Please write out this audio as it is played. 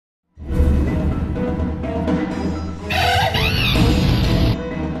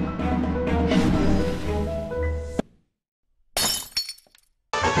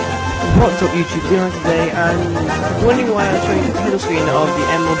What's up YouTube, doing today, and wondering why I was showing the title screen of the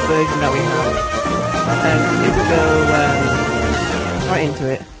Emerald version that we have. If we go right into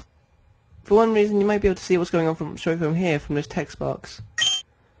it. For one reason, you might be able to see what's going on from here, from this text box.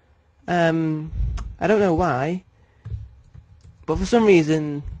 I don't know why, but for some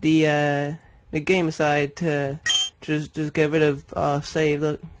reason the game decided to just get rid of our save.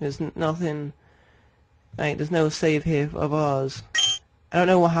 Look, there's nothing. Like, there's no save here of ours. I don't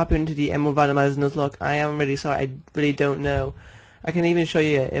know what happened to the Emerald Randomizer Nuzlocke. I am really sorry, I really don't know. I can even show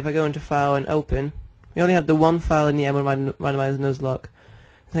you it. If I go into File and Open, we only have the one file in the Emerald Randomizer Nuzlocke.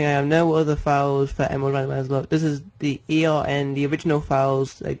 I think I have no other files for Emerald Randomizer Nuzlocke. This is the ERN, the original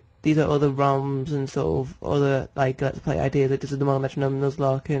files. Like, these are other ROMs and sort of other, like, Let's Play ideas. Like, this is the Mono Metronome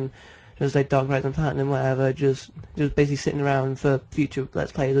Nuzlocke and just like Dark Rise and Platinum, whatever. Just basically sitting around for future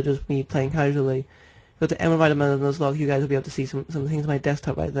Let's Plays or just me playing casually. Go to Emerald Randomizer Nuzlocke, you guys will be able to see some things on my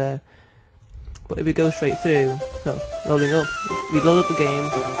desktop right there. But if we go straight through, so loading up, we load up the game,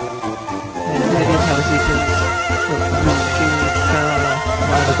 and head into our sequence,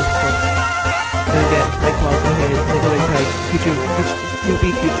 then get like whilst we're here, like going to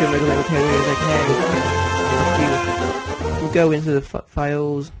future regular areas, like hey, we go into the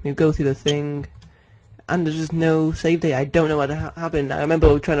files, we go through the thing. And there's just no save date. I don't know what happened. I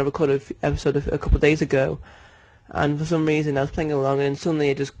remember trying to record an episode a couple of days ago, and for some reason I was playing along, and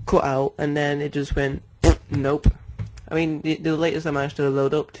suddenly it just cut out, and then it just went nope. I mean, the latest I managed to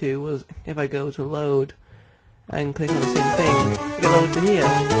load up to was if I go to load and click on the same thing, it got loaded to here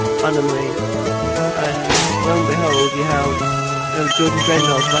randomly, and lo and behold, you have Jordan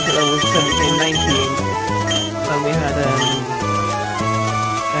Dreadnought back at level 17, 19, and we had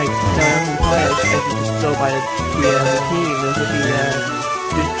players just go by the team. There's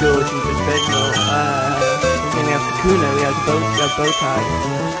just George and just Reginald. And then we have Kakuna, we have Bowtie,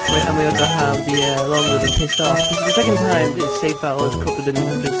 and we also have the Longwood and Pissed Off. This is the second time this save file is covered and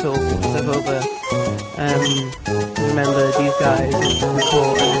just sort of stuff over. Remember these guys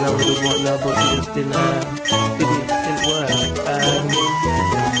before and developed and whatnot, but it just didn't work.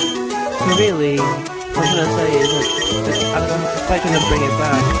 So really, what I'm trying to say is that I'm quite trying to bring it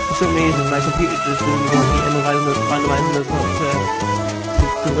back. For some reason, my computer just doesn't want the randomizer Nuzlocke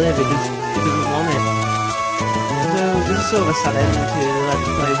to live. It doesn't want it. So this is sort of a sad end to the Let's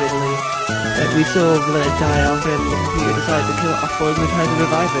Play, really. We sort of let it die off, and the computer decided to kill it off while we tried to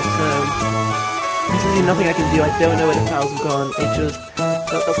revive it. So there's really nothing I can do. I don't know where the files have gone. It just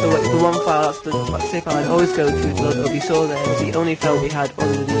the one file, that's the save file I'd always go to load up. You saw there, it was the only file we had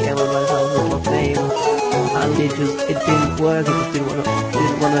under the Emerald Randomizer name, and it didn't work. It just didn't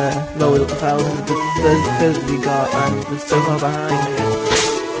want to load up the files. The version we got, and it was so far behind.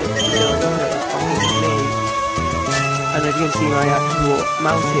 And if you can see my actual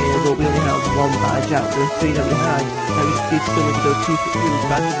mouse here, but we only have one badge out of the three that we had. And we still need to go two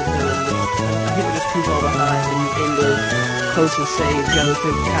badges until I think we're just too far behind in the closest save, go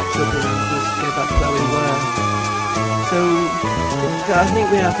to catch up and just get back to where we were. So I think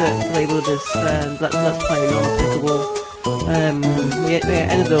we have to label this let's play non-applicable. We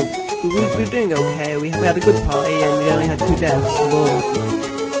ended up we were doing okay. We had a good party and we only had 2 deaths,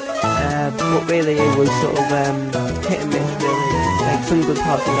 but really it was sort of hit and miss, really. Like some good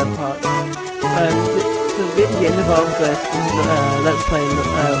parts and bad parts. So really the end of our first Let's Play the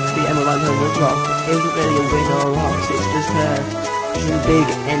Emerald Randomizer Nuzlocke isn't really a win or a loss. It's just a big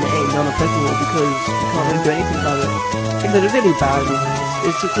NA, non-applicable, because you can't really do anything about it. It's really bad.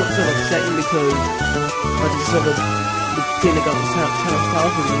 It's sort of upsetting because it's sort of the thing that got the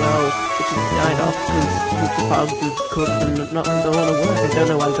files as well, which just died off because the files just couldn't don't want to work. I don't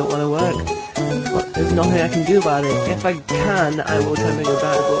know why they don't want to work. But there's nothing I can do about it. If I can, I will try and bring it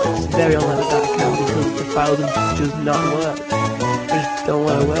back, but it's very unlikely that I can because the files just not work. They just don't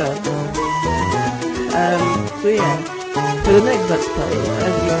want to work. So yeah, for the next Let's Play,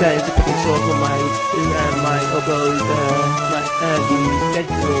 as you guys are picking sort of my upload, the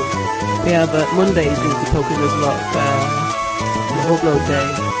schedule, we have Mondays is the Pokemon Nuzlocke upload day.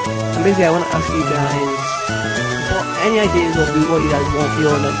 And basically I want to ask you guys, any ideas of what you guys want for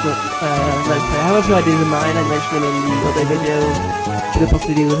your next Let's Play? I have a few ideas of mine. I mentioned them in the other video. We could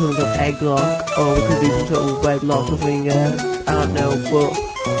possibly do something called Egg Lock, or we could do some sort of Red Lock, something, I don't know, but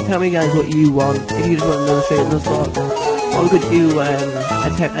tell me guys what you want. If you just want another straight Nuzlocke, or we could do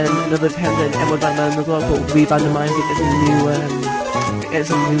another attempt at Emerald Randomizer Nuzlocke, but we randomize it, get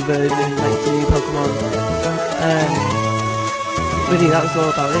some new version, like some new Pokemon. Really, that's all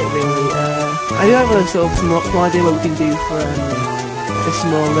about it, really. I do have a sort of small idea what we can do for a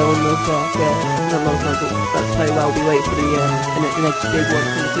small little Nuzlocke, not Nuzlocke, but let's play while we wait for the next big one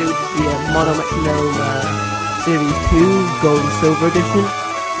to include the Mono Metronome Series 2 Gold and Silver Edition.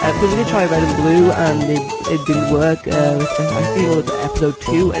 Because we did try Red and Blue and it didn't work. I think it was episode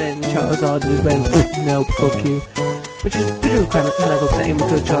 2, and then Charizard just went, no, fuck you. Which is pretty kind of upsetting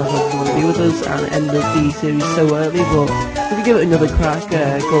because Charizard didn't want to be with us and ended the series so early, but if we give it another crack,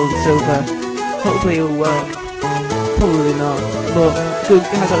 Gold and Silver, hopefully it will work. Probably not, but it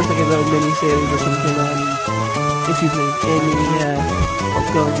has like a little mini series or something, excuse me,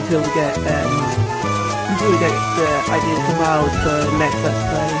 upgoing until we get the idea come out for next Let's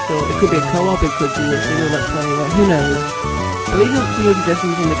Play. So it could be a co-op, it could be a single Let's Play, who knows. But leave your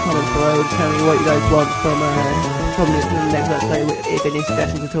suggestions in the comments below, tell me what you guys want from the next Let's Play, if any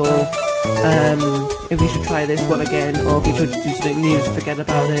suggestions at all. If we should try this one again, or if we should do something new to forget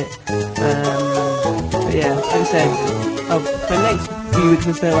about it. But yeah, like I said, for the next few weeks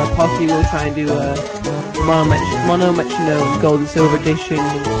or so, I possibly will try and do a Mono Metronome Gold and Silver Edition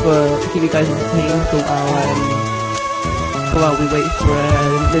to keep you guys entertained while we wait for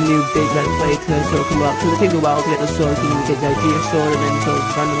the new big Let's Play to sort of come up. Because it takes a while to get the sword, you need to get the idea sword and then sort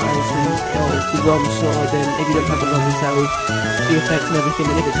of randomize the ROM sword, and if you don't have the ROM yourself, the effects and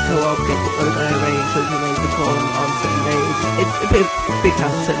everything, and if it's a co-op, get the other guy arranged so you can the call on certain days. It's a big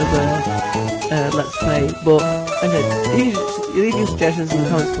hassle set of Let's Play, but like I said, leave your suggestions in the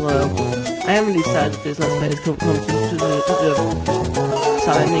comments below. I am really sad that this Let's Play has come to such a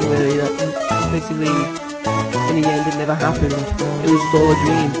sad ending, really, that basically in the end it never happened. It was all a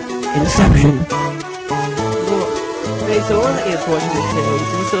dream. Inception. But, okay, so all that is watching this series,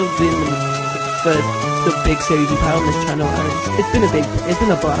 this has sort of been the big series we've had on this channel, and it's been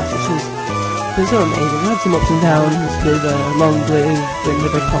a blast. It's been so amazing. We had some ups and downs with Long Live, and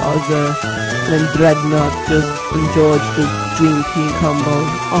Referrals, and then Dreadnought, and George, just Dream Team combo.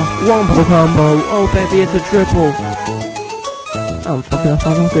 Oh, Wombo combo. Oh baby, it's a triple. I'm fucking off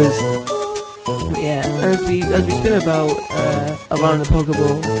on hookers. Yeah, as we spin about around the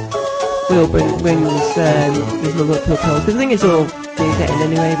Pokeball, we'll bring this Nuzlocke to a close. Because I think it's all being getting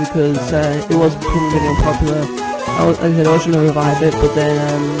anyway, because it was becoming really unpopular. Like I said, I was trying to revive it, but then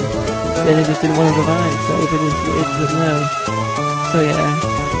it just didn't want to revive, so it doesn't know. So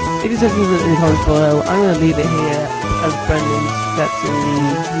yeah, if you said something in the comments below, I'm going to leave it here as Brendan's steps in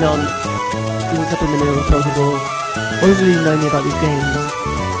the up in the middle of the Pokeball. What does really know me about these games?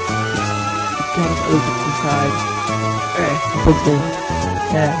 God, it's over to the side. Bugs me.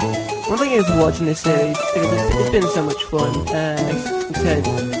 Yeah. One thing is watching this series, because it's been so much fun. Like I said,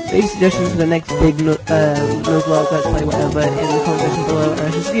 leave suggestions for the next big Nuzlocke, Let's Play, whatever, in the comment section below, and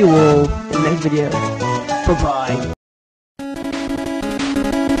I shall see you all in the next video. Bye bye.